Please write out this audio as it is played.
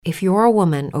If you're a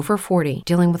woman over 40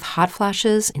 dealing with hot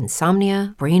flashes,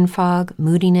 insomnia, brain fog,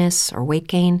 moodiness, or weight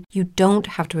gain, you don't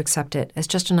have to accept it as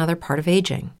just another part of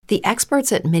aging. The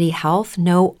experts at MIDI Health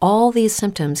know all these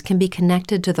symptoms can be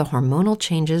connected to the hormonal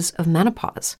changes of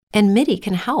menopause. And MIDI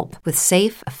can help with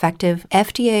safe, effective,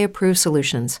 FDA-approved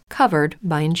solutions covered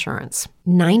by insurance.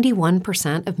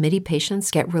 91% of MIDI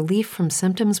patients get relief from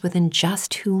symptoms within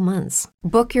just 2 months.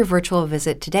 Book your virtual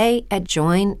visit today at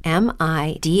joinmidi.com.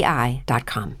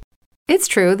 It's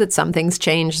true that some things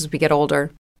change as we get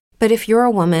older. But if you're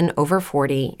a woman over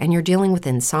 40 and you're dealing with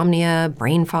insomnia,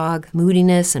 brain fog,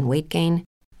 moodiness, and weight gain,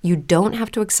 you don't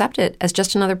have to accept it as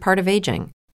just another part of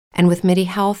aging. And with MIDI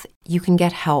Health, you can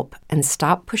get help and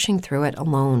stop pushing through it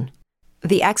alone.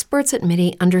 The experts at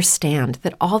MIDI understand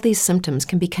that all these symptoms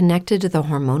can be connected to the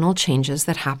hormonal changes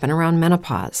that happen around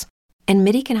menopause, and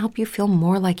MIDI can help you feel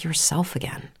more like yourself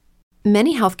again.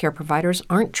 Many healthcare providers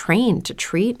aren't trained to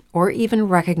treat or even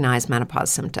recognize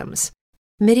menopause symptoms.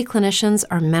 MIDI clinicians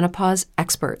are menopause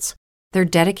experts. They're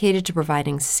dedicated to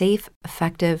providing safe,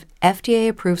 effective,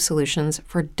 FDA-approved solutions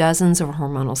for dozens of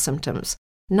hormonal symptoms,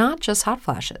 not just hot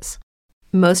flashes.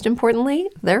 Most importantly,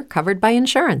 they're covered by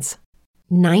insurance.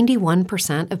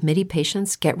 91% of MIDI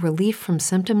patients get relief from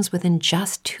symptoms within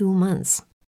just 2 months.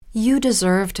 You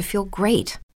deserve to feel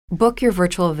great. Book your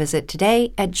virtual visit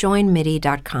today at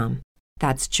joinmidi.com.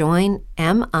 That's joinmidi.com.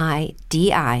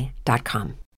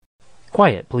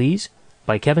 Quiet, Please,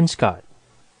 by Kevin Scott.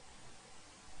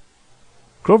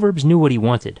 Groverbs knew what he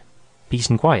wanted, peace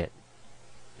and quiet.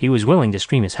 He was willing to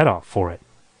scream his head off for it.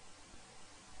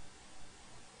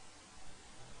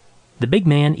 The big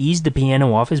man eased the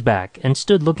piano off his back and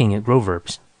stood looking at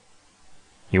Groverbs.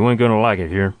 You ain't gonna like it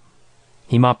here.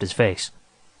 He mopped his face.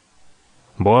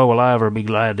 Boy, will I ever be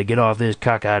glad to get off this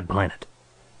cockeyed planet.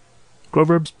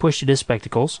 Groverbs pushed at his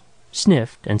spectacles,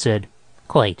 sniffed, and said,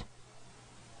 "Quite."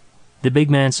 The big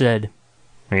man said,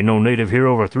 Ain't no native here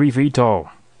over 3 feet tall,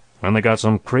 and they got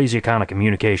some crazy kind of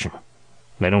communication.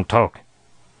 They don't talk.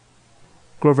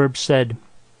 Groverbs said,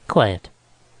 "Quiet."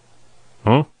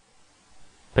 Huh?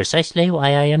 "Precisely why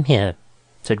I am here,"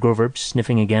 said Groverbs,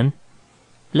 sniffing again.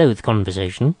 "Loathe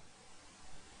conversation."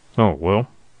 Oh, well.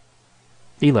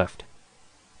 He left.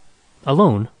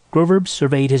 Alone, Groverbs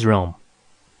surveyed his realm.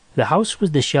 The house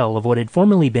was the shell of what had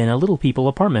formerly been a Little People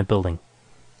apartment building.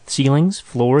 Ceilings,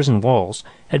 floors, and walls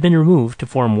had been removed to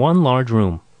form one large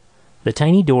room. The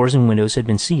tiny doors and windows had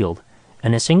been sealed,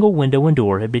 and a single window and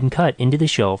door had been cut into the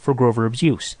shell for Groverbs'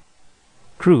 use.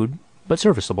 Crude, but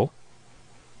serviceable.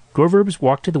 Groverbs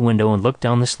walked to the window and looked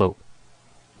down the slope.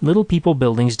 Little People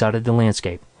buildings dotted the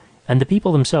landscape, and the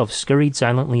people themselves scurried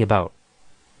silently about.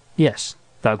 Yes,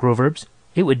 thought Groverbs,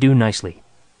 it would do nicely.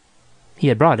 He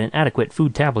had brought an adequate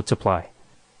food tablet supply.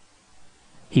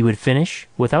 He would finish,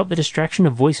 without the distraction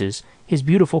of voices, his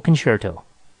beautiful concerto.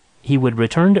 He would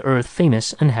return to Earth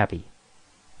famous and happy.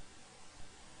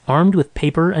 Armed with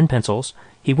paper and pencils,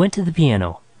 he went to the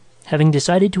piano, having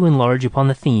decided to enlarge upon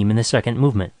the theme in the second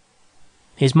movement.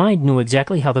 His mind knew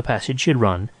exactly how the passage should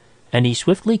run, and he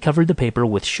swiftly covered the paper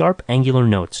with sharp, angular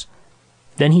notes.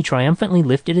 Then he triumphantly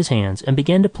lifted his hands and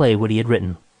began to play what he had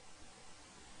written.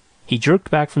 He jerked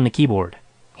back from the keyboard,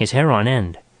 his hair on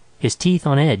end, his teeth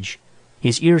on edge,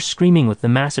 his ears screaming with the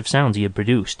massive sounds he had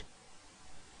produced.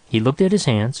 He looked at his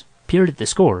hands, peered at the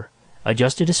score,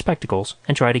 adjusted his spectacles,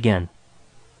 and tried again.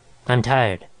 "I'm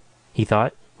tired," he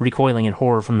thought, recoiling in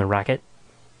horror from the racket.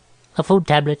 "A food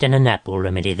tablet and a nap will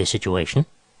remedy the situation."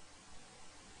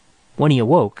 When he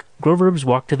awoke, Groverbs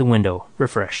walked to the window,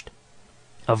 refreshed.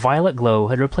 A violet glow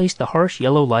had replaced the harsh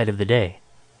yellow light of the day.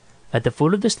 At the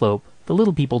foot of the slope, the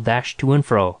Little People dashed to and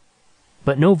fro,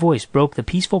 but no voice broke the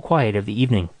peaceful quiet of the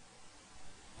evening.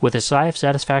 With a sigh of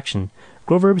satisfaction,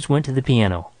 Groverbs went to the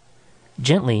piano.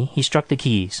 Gently, he struck the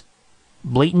keys.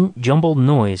 Blatant, jumbled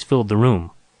noise filled the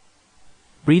room.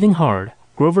 Breathing hard,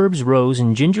 Groverbs rose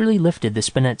and gingerly lifted the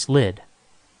spinet's lid.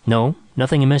 No,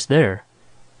 nothing amiss there.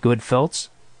 Good felts,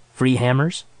 free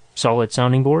hammers, solid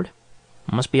sounding board.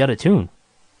 Must be out of tune.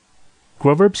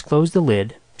 Groverbs closed the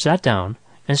lid, sat down,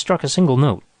 and struck a single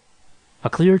note. A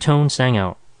clear tone sang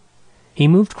out. He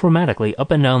moved chromatically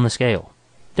up and down the scale,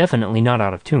 definitely not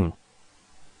out of tune.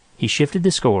 He shifted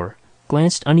the score,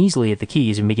 glanced uneasily at the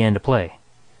keys, and began to play.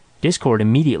 Discord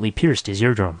immediately pierced his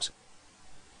eardrums.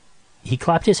 He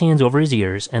clapped his hands over his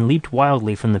ears and leaped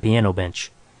wildly from the piano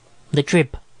bench. "The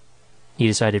trip," he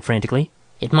decided frantically.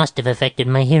 "It must have affected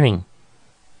my hearing."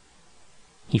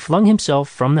 He flung himself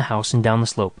from the house and down the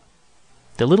slope.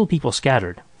 The Little People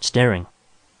scattered, staring.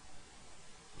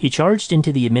 He charged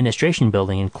into the administration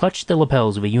building and clutched the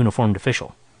lapels of a uniformed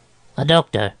official. "A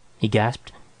doctor," he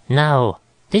gasped. "Now,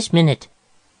 this minute."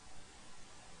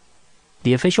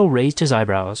 The official raised his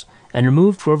eyebrows and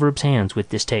removed Groverb's hands with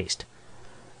distaste.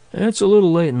 "It's a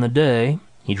little late in the day,"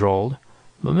 he drawled,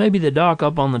 "but maybe the doc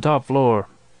up on the top floor."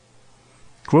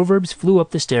 Groverbs flew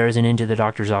up the stairs and into the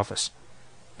doctor's office.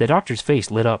 The doctor's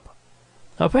face lit up.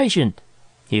 "A patient!"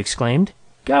 he exclaimed.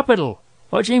 "Capital!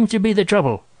 What seems to be the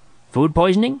trouble? Food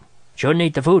poisoning? Shouldn't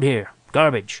eat the food here.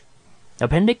 Garbage.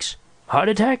 Appendix? Heart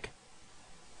attack?"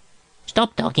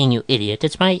 Stop talking, you idiot.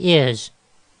 It's my ears.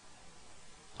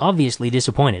 Obviously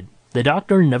disappointed, the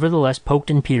doctor nevertheless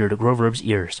poked and peered at Groverb's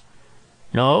ears.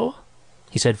 "No,"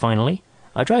 he said finally.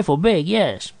 "A trifle big,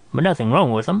 yes, but nothing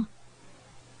wrong with them."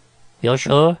 "You're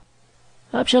sure?"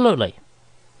 "Absolutely.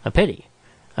 A pity.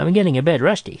 I'm getting a bit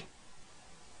rusty."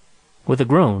 With a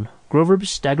groan, Groverbs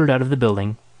staggered out of the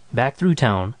building, back through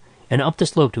town, and up the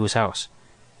slope to his house.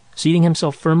 Seating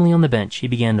himself firmly on the bench, he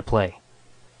began to play.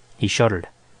 He shuddered.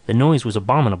 The noise was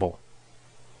abominable.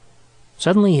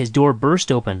 Suddenly his door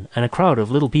burst open, and a crowd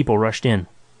of little people rushed in.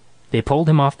 They pulled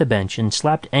him off the bench and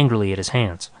slapped angrily at his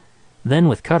hands. Then,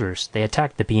 with cutters, they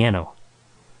attacked the piano.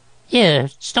 "Here,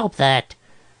 stop that!"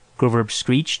 Groverbs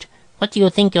screeched. "What do you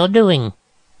think you're doing?"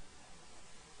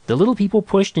 The little people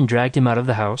pushed and dragged him out of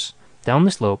the house, down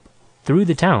the slope, through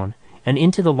the town, and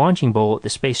into the launching bowl at the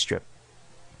space strip.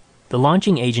 The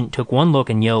launching agent took one look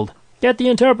and yelled, "Get the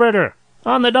interpreter!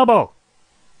 On the double!"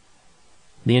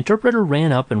 The interpreter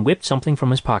ran up and whipped something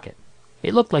from his pocket.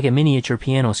 It looked like a miniature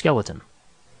piano skeleton.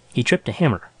 He tripped a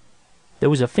hammer. There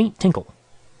was a faint tinkle.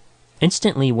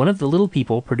 Instantly, one of the little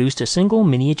people produced a single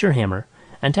miniature hammer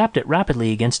and tapped it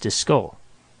rapidly against his skull.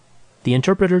 The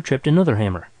interpreter tripped another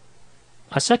hammer.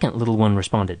 A second little one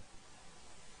responded.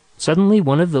 Suddenly,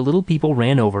 one of the little people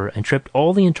ran over and tripped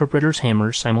all the interpreter's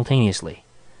hammers simultaneously.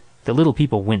 The little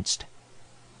people winced.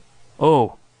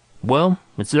 "Oh, well,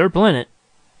 it's their planet."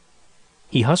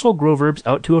 He hustled Groverbs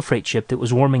out to a freight ship that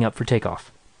was warming up for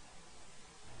takeoff.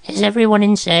 "Is everyone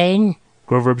insane?"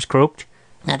 Groverbs croaked.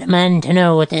 "Not a man to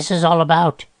know what this is all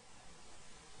about."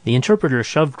 The interpreter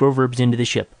shoved Groverbs into the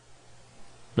ship.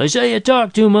 "They say you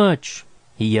talk too much,"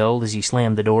 he yelled as he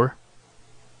slammed the door.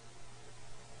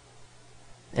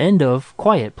 End of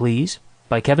Quiet Please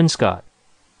by Kevin Scott.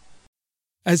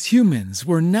 As humans,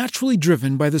 we're naturally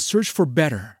driven by the search for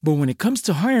better. But when it comes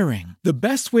to hiring, the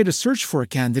best way to search for a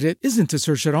candidate isn't to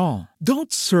search at all.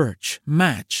 Don't search,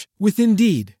 match with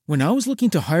Indeed. When I was looking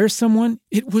to hire someone,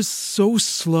 it was so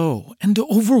slow and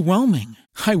overwhelming.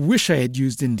 I wish I had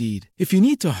used Indeed. If you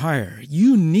need to hire,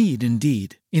 you need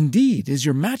Indeed. Indeed is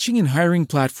your matching and hiring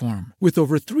platform with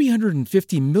over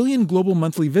 350 million global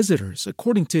monthly visitors,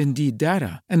 according to Indeed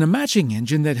data, and a matching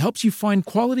engine that helps you find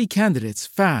quality candidates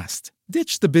fast.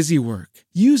 Ditch the busy work.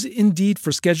 Use Indeed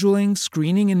for scheduling,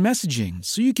 screening, and messaging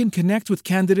so you can connect with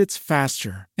candidates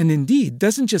faster. And Indeed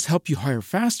doesn't just help you hire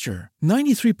faster.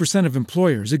 93% of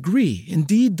employers agree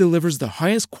Indeed delivers the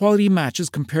highest quality matches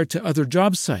compared to other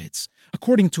job sites,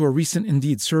 according to a recent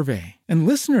Indeed survey. And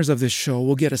listeners of this show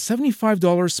will get a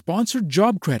 $75 sponsored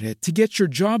job credit to get your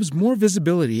jobs more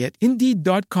visibility at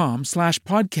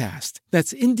Indeed.com/podcast.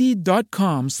 That's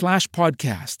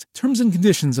Indeed.com/podcast. Terms and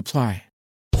conditions apply.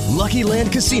 Lucky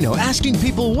Land Casino, asking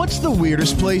people, what's the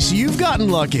weirdest place you've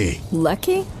gotten lucky?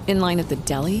 Lucky? In line at the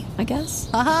deli, I guess?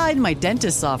 Aha, in my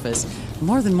dentist's office.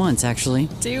 More than once, actually.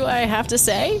 Do I have to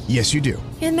say? Yes, you do.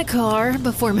 In the car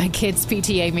before my kids'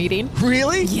 PTA meeting.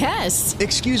 Really? Yes.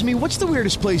 Excuse me, what's the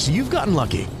weirdest place you've gotten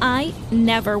lucky? I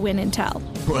never win and tell.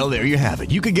 Well, there you have it.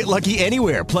 You can get lucky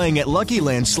anywhere, playing at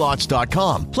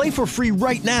LuckyLandSlots.com. Play for free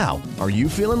right now. Are you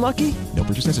feeling lucky? No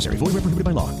purchase necessary. Void where prohibited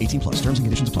by law. 18+. Terms and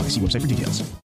conditions apply. See website for details.